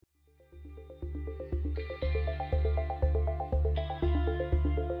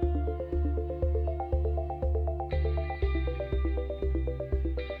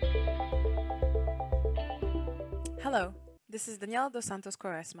Hello, this is Daniela dos Santos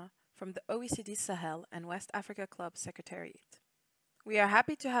Quaresma from the OECD Sahel and West Africa Club Secretariat. We are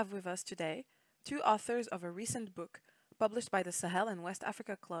happy to have with us today two authors of a recent book published by the Sahel and West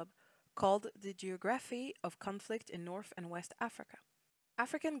Africa Club called The Geography of Conflict in North and West Africa.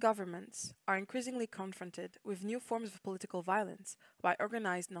 African governments are increasingly confronted with new forms of political violence by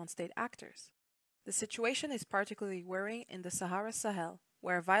organized non-state actors. The situation is particularly worrying in the Sahara Sahel,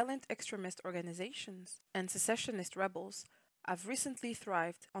 where violent extremist organizations and secessionist rebels have recently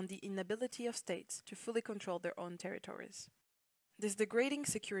thrived on the inability of states to fully control their own territories. This degrading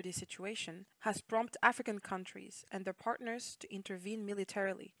security situation has prompted African countries and their partners to intervene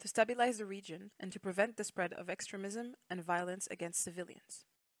militarily to stabilize the region and to prevent the spread of extremism and violence against civilians.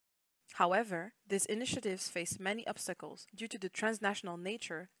 However, these initiatives face many obstacles due to the transnational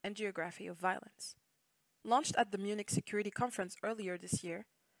nature and geography of violence. Launched at the Munich Security Conference earlier this year,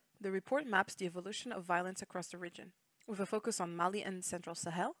 the report maps the evolution of violence across the region, with a focus on Mali and Central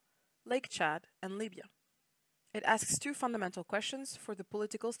Sahel, Lake Chad, and Libya. It asks two fundamental questions for the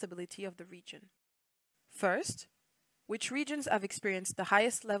political stability of the region. First, which regions have experienced the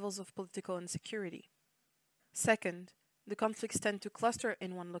highest levels of political insecurity? Second, the conflicts tend to cluster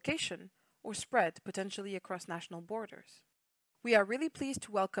in one location or spread potentially across national borders. We are really pleased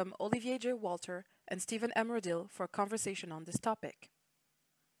to welcome Olivier J. Walther and Stephen M. Radil for a conversation on this topic.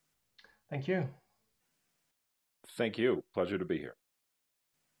 Thank you. Thank you. Pleasure to be here.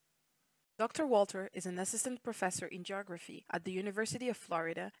 Dr. Walther is an assistant professor in geography at the University of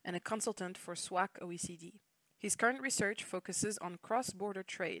Florida and a consultant for SWAC OECD. His current research focuses on cross-border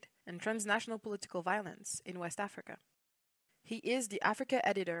trade and transnational political violence in West Africa. He is the Africa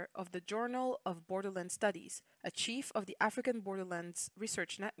editor of the Journal of Borderland Studies, a chief of the African Borderlands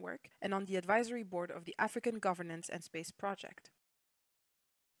Research Network, and on the advisory board of the African Governance and Space Project.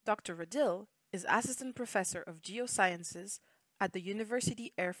 Dr. Radil is assistant professor of geosciences at the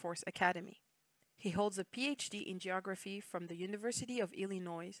University Air Force Academy. He holds a PhD in geography from the University of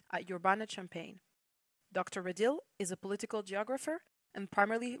Illinois at Urbana-Champaign. Dr. Radil is a political geographer and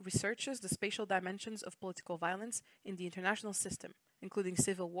primarily researches the spatial dimensions of political violence in the international system, including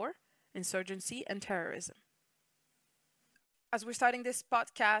civil war, insurgency, and terrorism. As we're starting this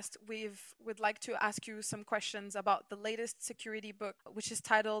podcast, we'd like to ask you some questions about the latest security book, which is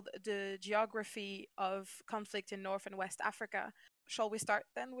titled The Geography of Conflict in North and West Africa. Shall we start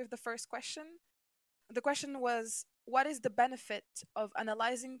then with the first question? The question was, what is the benefit of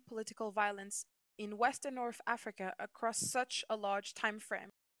analyzing political violence in West and North Africa across such a large time frame,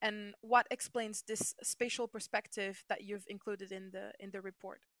 and what explains this spatial perspective that you've included in the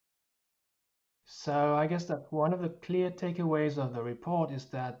report? So I guess that one of the clear takeaways of the report is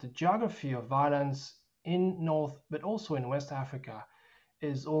that the geography of violence in North but also in West Africa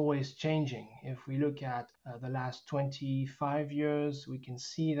is always changing. If we look at the last 25 years, we can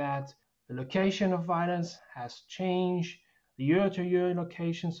see that the location of violence has changed. The year-to-year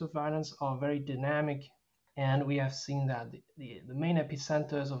locations of violence are very dynamic, and we have seen that the main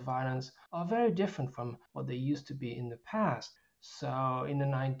epicenters of violence are very different from what they used to be in the past. So in the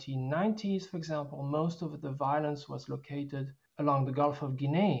 1990s, for example, most of the violence was located along the Gulf of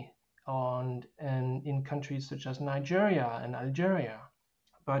Guinea and in countries such as Nigeria and Algeria.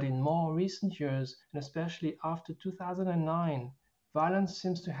 But in more recent years, and especially after 2009, violence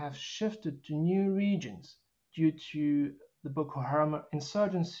seems to have shifted to new regions due to the Boko Haram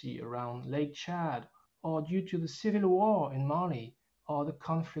insurgency around Lake Chad, or due to the civil war in Mali, or the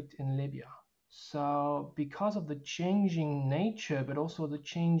conflict in Libya. So because of the changing nature, but also the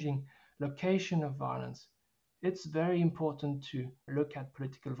changing location of violence, it's very important to look at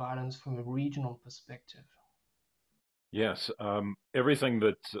political violence from a regional perspective. Yes, everything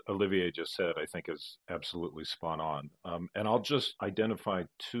that Olivier just said, I think, is absolutely spot on. And I'll just identify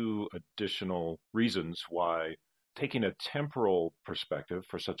two additional reasons why taking a temporal perspective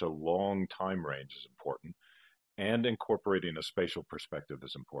for such a long time range is important, and incorporating a spatial perspective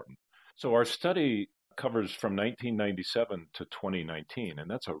is important. So our study covers from 1997 to 2019,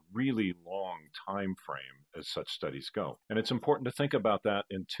 and that's a really long time frame as such studies go. And it's important to think about that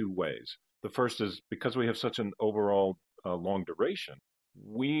in two ways. The first is because we have such an overall long duration,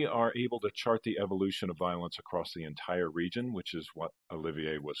 we are able to chart the evolution of violence across the entire region, which is what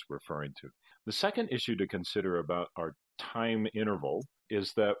Olivier was referring to. The second issue to consider about our time interval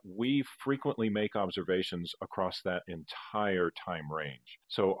is that we frequently make observations across that entire time range.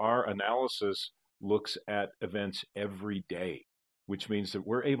 So our analysis looks at events every day, which means that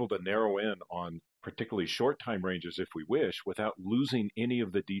we're able to narrow in on particularly short time ranges if we wish, without losing any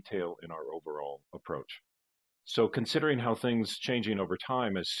of the detail in our overall approach. So considering how things changing over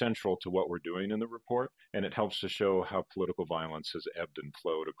time is central to what we're doing in the report, and it helps to show how political violence has ebbed and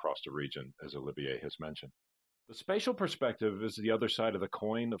flowed across the region, as Olivier has mentioned. The spatial perspective is the other side of the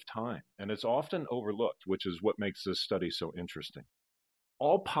coin of time, and it's often overlooked, which is what makes this study so interesting.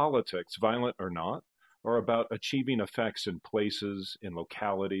 All politics, violent or not, are about achieving effects in places, in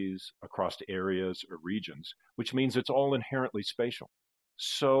localities, across areas or regions, which means it's all inherently spatial.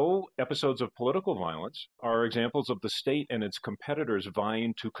 So, episodes of political violence are examples of the state and its competitors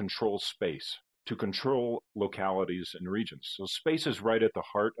vying to control space, to control localities and regions. So, space is right at the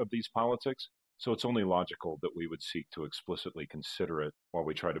heart of these politics. So, it's only logical that we would seek to explicitly consider it while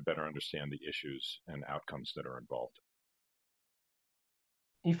we try to better understand the issues and outcomes that are involved.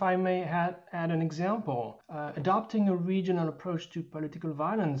 If I may add an example, adopting a regional approach to political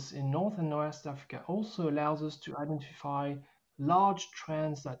violence in North and West Africa also allows us to identify large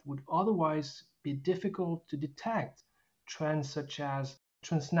trends that would otherwise be difficult to detect. Trends such as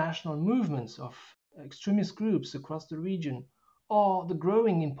transnational movements of extremist groups across the region, or the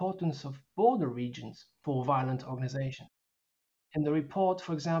growing importance of border regions for violent organizations. In the report,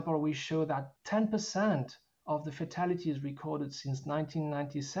 for example, we show that 10% of the fatalities recorded since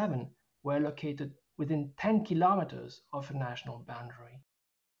 1997 were located within 10 kilometers of a national boundary.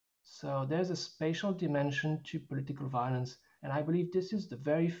 So there's a spatial dimension to political violence, and I believe this is the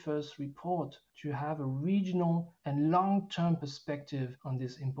very first report to have a regional and long-term perspective on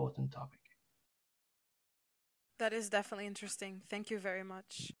this important topic. That is definitely interesting. Thank you very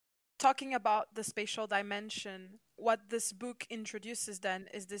much. Talking about the spatial dimension, what this book introduces then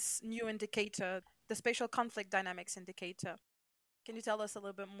is this new indicator, the spatial conflict dynamics indicator. Can you tell us a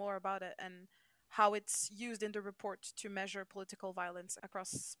little bit more about it and how it's used in the report to measure political violence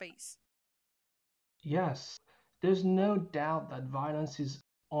across space? Yes, there's no doubt that violence is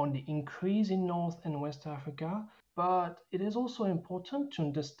on the increase in North and West Africa, but it is also important to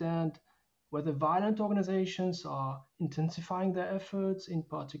understand whether violent organizations are intensifying their efforts in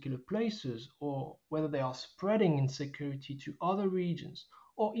particular places or whether they are spreading insecurity to other regions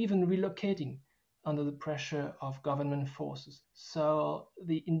or even relocating under the pressure of government forces. So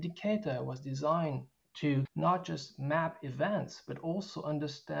the indicator was designed to not just map events, but also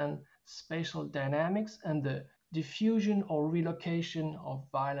understand spatial dynamics and the diffusion or relocation of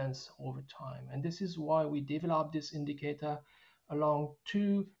violence over time. And this is why we developed this indicator along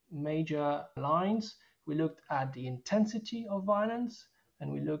two major lines. We looked at the intensity of violence and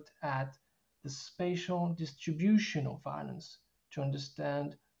we looked at the spatial distribution of violence to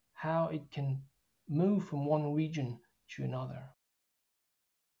understand how it can move from one region to another.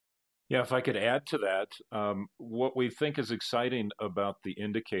 Yeah, if I could add to that, what we think is exciting about the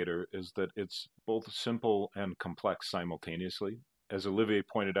indicator is that it's both simple and complex simultaneously. As Olivier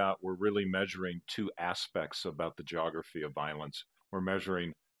pointed out, we're really measuring two aspects about the geography of violence. We're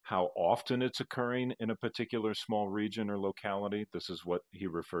measuring how often it's occurring in a particular small region or locality. This is what he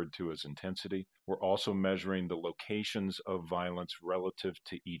referred to as intensity. We're also measuring the locations of violence relative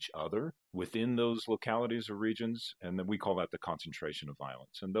to each other within those localities or regions, and then we call that the concentration of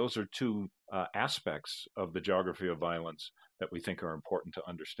violence. And those are two aspects of the geography of violence that we think are important to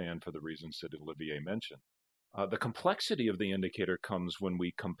understand for the reasons that Olivier mentioned. The complexity of the indicator comes when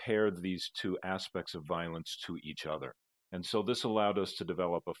we compare these two aspects of violence to each other. And so this allowed us to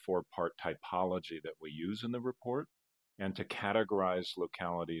develop a four-part typology that we use in the report and to categorize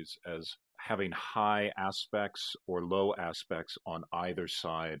localities as having high aspects or low aspects on either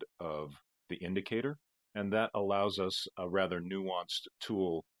side of the indicator. And that allows us a rather nuanced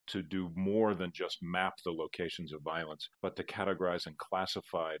tool to do more than just map the locations of violence, but to categorize and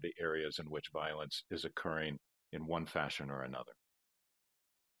classify the areas in which violence is occurring in one fashion or another.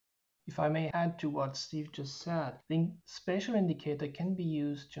 If I may add to what Steve just said, the spatial indicator can be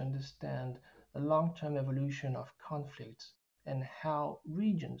used to understand the long-term evolution of conflicts and how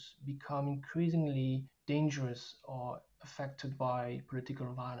regions become increasingly dangerous or affected by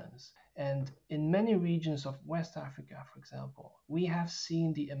political violence. And in many regions of West Africa, for example, we have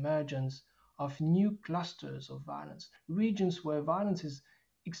seen the emergence of new clusters of violence, regions where violence is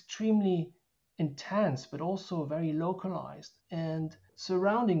extremely intense but also very localized. And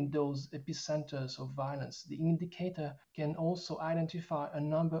surrounding those epicenters of violence, the indicator can also identify a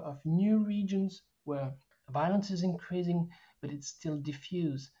number of new regions where violence is increasing but it's still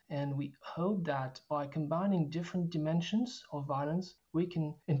diffuse. And we hope that by combining different dimensions of violence, we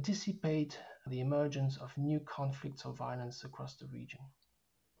can anticipate the emergence of new conflicts of violence across the region.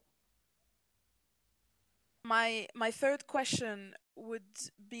 My third question would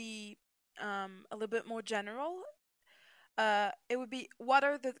be a little bit more general. It would be what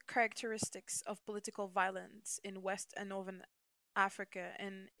are the characteristics of political violence in West and Northern Africa,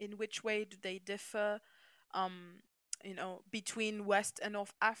 and in which way do they differ, um, between West and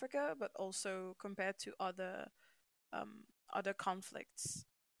North Africa, but also compared to um, other conflicts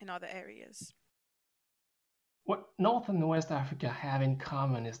in other areas? What North and West Africa have in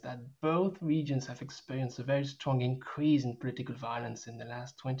common is that both regions have experienced a very strong increase in political violence in the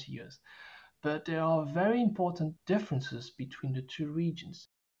last 20 years. But there are very important differences between the two regions.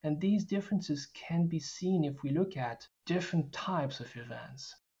 And these differences can be seen if we look at different types of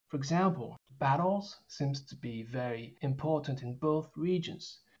events. For example, battles seems to be very important in both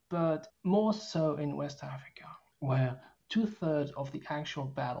regions, but more so in West Africa, where two-thirds of the actual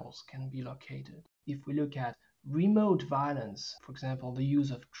battles can be located. If we look at remote violence, for example, the use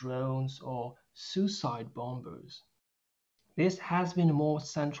of drones or suicide bombers, this has been a more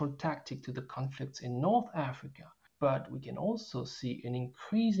central tactic to the conflicts in North Africa, but we can also see an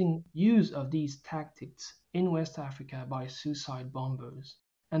increasing use of these tactics in West Africa by suicide bombers,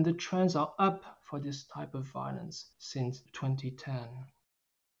 and the trends are up for this type of violence since 2010.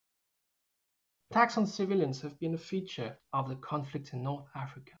 Attacks on civilians have been a feature of the conflict in North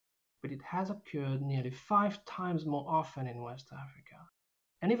Africa, but it has occurred nearly 5 times more often in West Africa.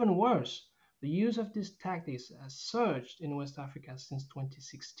 And even worse, the use of these tactics has surged in West Africa since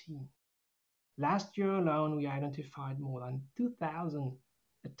 2016. Last year alone, we identified more than 2,000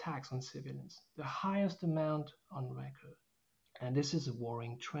 attacks on civilians, the highest amount on record. And this is a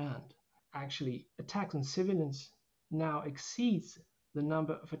worrying trend. Actually, attacks on civilians now exceeds the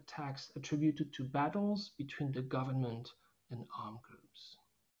number of attacks attributed to battles between the government and armed groups.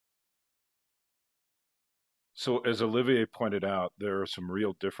 So, as Olivier pointed out, there are some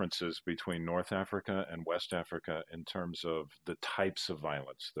real differences between North Africa and West Africa in terms of the types of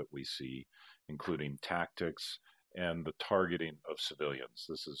violence that we see, including tactics and the targeting of civilians.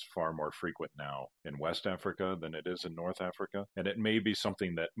 This is far more frequent now in West Africa than it is in North Africa, and it may be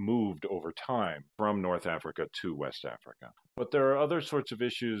something that moved over time from North Africa to West Africa. But there are other sorts of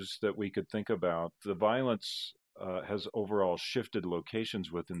issues that we could think about. The violence has overall shifted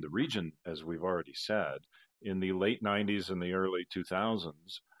locations within the region, as we've already said. In the late 90s and the early 2000s,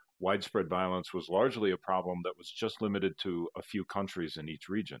 widespread violence was largely a problem that was just limited to a few countries in each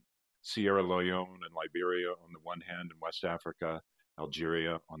region. Sierra Leone and Liberia on the one hand, and West Africa,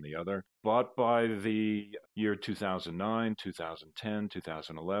 Algeria on the other. But by the year 2009, 2010,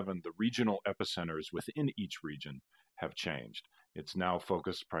 2011, the regional epicenters within each region have changed. It's now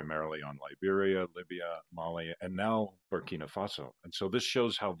focused primarily on Liberia, Libya, Mali, and now Burkina Faso. And so this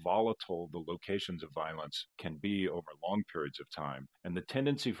shows how volatile the locations of violence can be over long periods of time, and the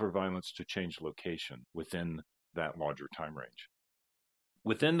tendency for violence to change location within that larger time range.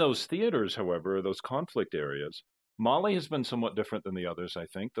 Within those theaters, however, those conflict areas, Mali has been somewhat different than the others, I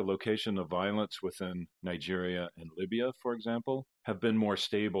think. The location of violence within Nigeria and Libya, for example, have been more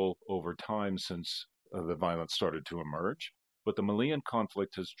stable over time since the violence started to emerge. But the Malian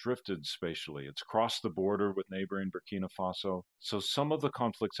conflict has drifted spatially. It's crossed the border with neighboring Burkina Faso. So some of the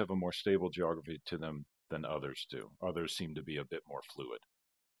conflicts have a more stable geography to them than others do. Others seem to be a bit more fluid.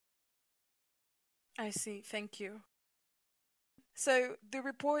 I see. Thank you. So the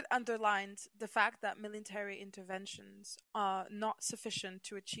report underlines the fact that military interventions are not sufficient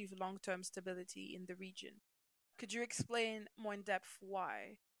to achieve long-term stability in the region. Could you explain more in depth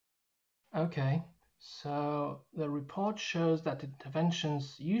why? Okay, so the report shows that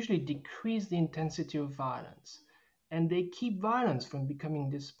interventions usually decrease the intensity of violence, and they keep violence from becoming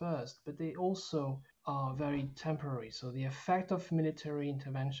dispersed, but they also are very temporary. So the effect of military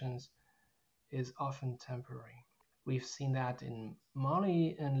interventions is often temporary. We've seen that in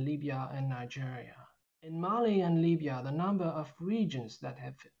Mali and Libya and Nigeria. In Mali and Libya, the number of regions that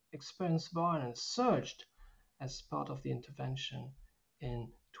have experienced violence surged as part of the intervention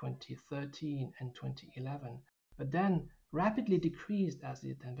in 2013 and 2011, but then rapidly decreased as the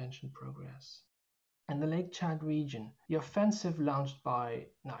intervention progressed. In the Lake Chad region, the offensive launched by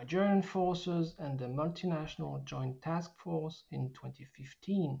Nigerian forces and the multinational Joint Task Force in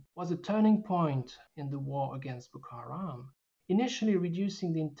 2015 was a turning point in the war against Boko Haram, initially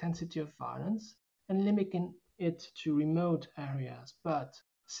reducing the intensity of violence and limiting it to remote areas. But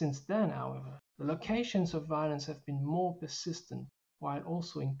since then, however, the locations of violence have been more persistent while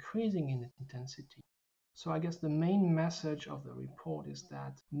also increasing in intensity. So I guess the main message of the report is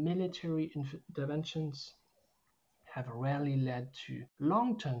that military interventions have rarely led to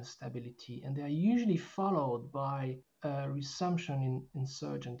long-term stability, and they are usually followed by a resumption in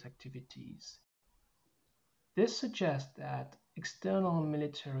insurgent activities. This suggests that external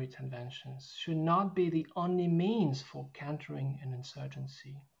military interventions should not be the only means for countering an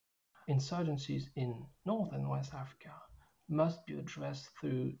insurgency. Insurgencies in North and West Africa must be addressed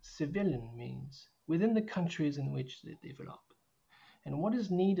through civilian means within the countries in which they develop. And what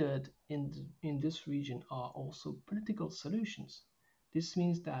is needed in this region are also political solutions. This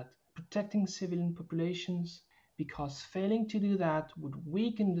means that protecting civilian populations, because failing to do that would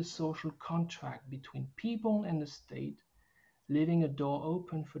weaken the social contract between people and the state, leaving a door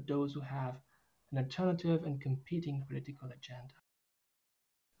open for those who have an alternative and competing political agenda.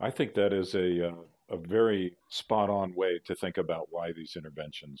 I think that is a very spot on way to think about why these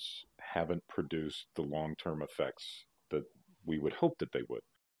interventions haven't produced the long term effects that we would hope that they would.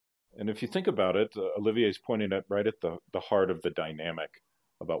 And if you think about it, Olivier's pointing at right at the heart of the dynamic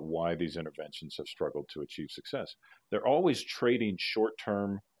about why these interventions have struggled to achieve success. They're always trading short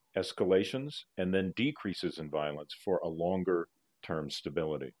term escalations and then decreases in violence for a longer term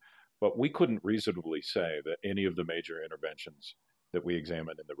stability. But we couldn't reasonably say that any of the major interventions that we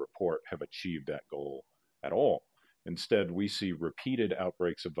examined in the report have achieved that goal at all. Instead, we see repeated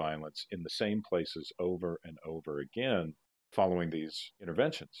outbreaks of violence in the same places over and over again following these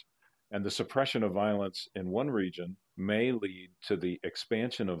interventions. And the suppression of violence in one region may lead to the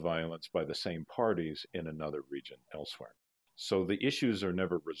expansion of violence by the same parties in another region elsewhere. So the issues are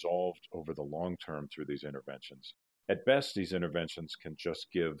never resolved over the long term through these interventions. At best, these interventions can just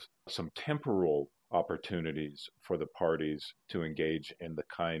give some temporal opportunities for the parties to engage in the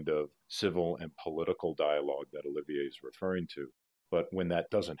kind of civil and political dialogue that Olivier is referring to. But when that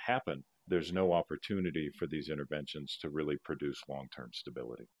doesn't happen, there's no opportunity for these interventions to really produce long-term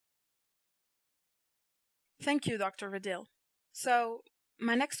stability. Thank you, Dr. Radil. So,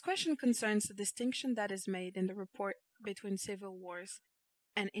 my next question concerns the distinction that is made in the report between civil wars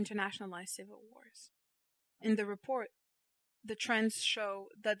and internationalized civil wars. In the report, the trends show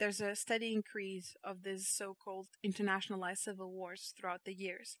that there's a steady increase of these so-called internationalized civil wars throughout the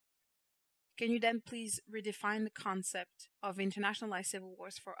years. Can you then please redefine the concept of internationalized civil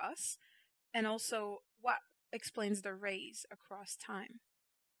wars for us, and also what explains the rise across time?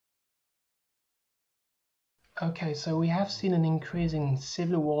 Okay, so we have seen an increase in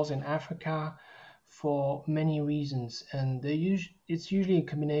civil wars in Africa for many reasons, and it's usually a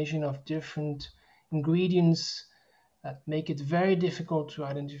combination of different ingredients that make it very difficult to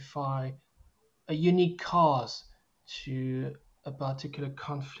identify a unique cause to a particular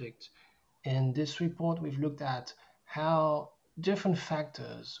conflict. In this report, we've looked at how different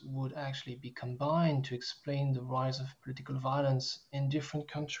factors would actually be combined to explain the rise of political violence in different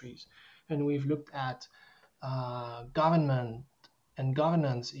countries. And we've looked at government and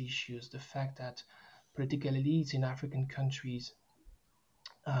governance issues, the fact that political elites in African countries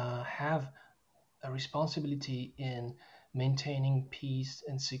have a responsibility in maintaining peace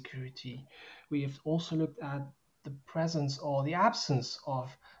and security. We have also looked at the presence or the absence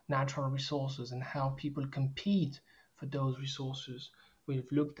of natural resources and how people compete for those resources.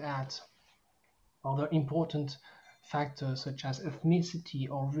 We've looked at other important factors such as ethnicity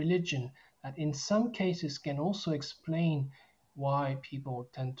or religion that in some cases can also explain why people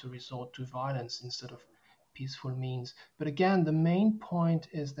tend to resort to violence instead of peaceful means. But again, the main point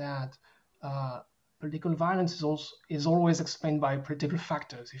is that political violence is always explained by political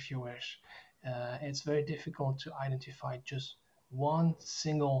factors, if you wish. It's very difficult to identify just one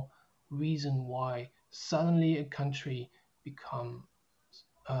single reason why suddenly a country becomes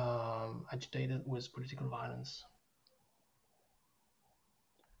agitated with political violence.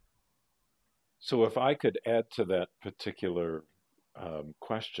 So if I could add to that particular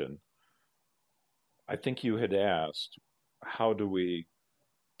question, I think you had asked, how do we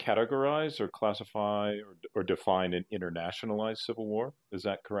categorize or classify or define an internationalized civil war? Is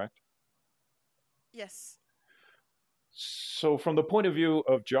that correct? Yes. So from the point of view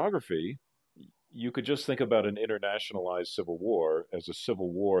of geography, you could just think about an internationalized civil war as a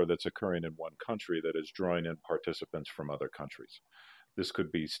civil war that's occurring in one country that is drawing in participants from other countries. This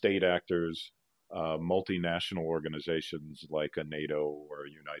could be state actors, multinational organizations like a NATO or a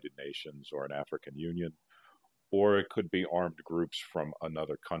United Nations or an African Union, or it could be armed groups from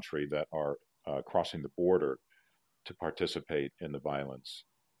another country that are crossing the border to participate in the violence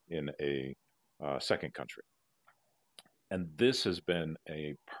in a second country. And this has been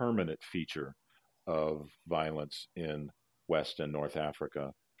a permanent feature of violence in West and North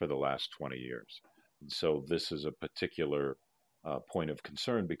Africa for the last 20 years. And so this is a particular point of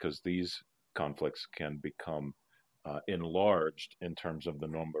concern because these conflicts can become enlarged in terms of the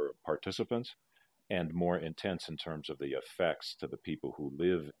number of participants and more intense in terms of the effects to the people who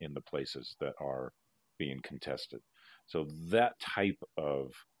live in the places that are being contested. So that type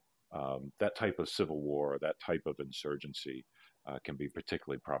of civil war, that type of insurgency, can be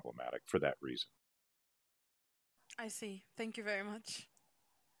particularly problematic for that reason. I see. Thank you very much.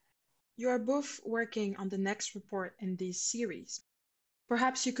 You are both working on the next report in this series.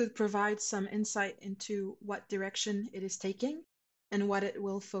 Perhaps you could provide some insight into what direction it is taking and what it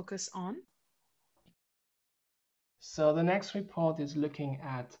will focus on. So the next report is looking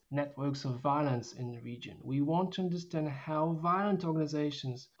at networks of violence in the region. We want to understand how violent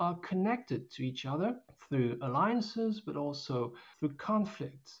organizations are connected to each other through alliances, but also through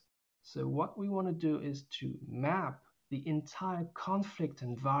conflicts. So what we want to do is to map the entire conflict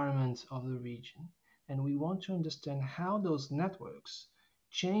environment of the region. And we want to understand how those networks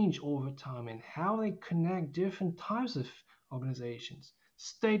change over time and how they connect different types of organizations,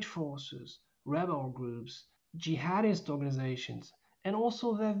 state forces, rebel groups, jihadist organizations, and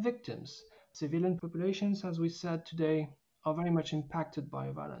also their victims. Civilian populations, as we said today, are very much impacted by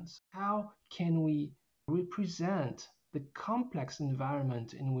violence. How can we represent the complex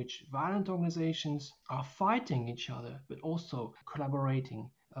environment in which violent organizations are fighting each other, but also collaborating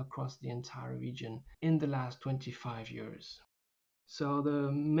across the entire region in the last 25 years? So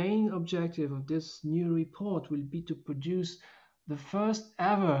the main objective of this new report will be to produce the first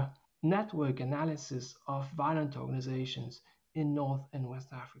ever network analysis of violent organizations in North and West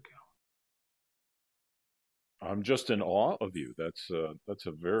Africa. I'm just in awe of you. That's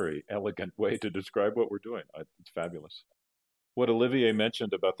a very elegant way to describe what we're doing. It's fabulous. What Olivier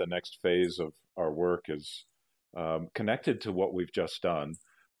mentioned about the next phase of our work is connected to what we've just done,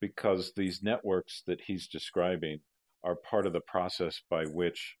 because these networks that he's describing are part of the process by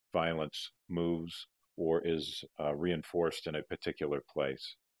which violence moves or is reinforced in a particular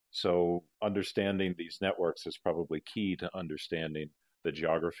place. So understanding these networks is probably key to understanding the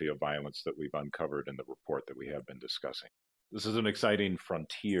geography of violence that we've uncovered in the report that we have been discussing. This is an exciting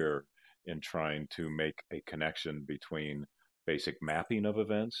frontier in trying to make a connection between basic mapping of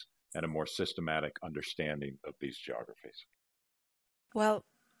events and a more systematic understanding of these geographies. Well,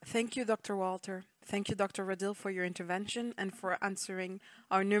 thank you, Dr. Walther. Thank you, Dr. Radil, for your intervention and for answering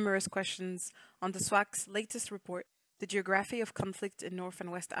our numerous questions on the SWAC's latest report, The Geography of Conflict in North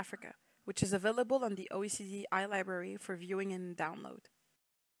and West Africa, which is available on the OECD iLibrary for viewing and download.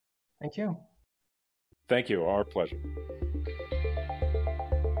 Thank you. Thank you. Our pleasure.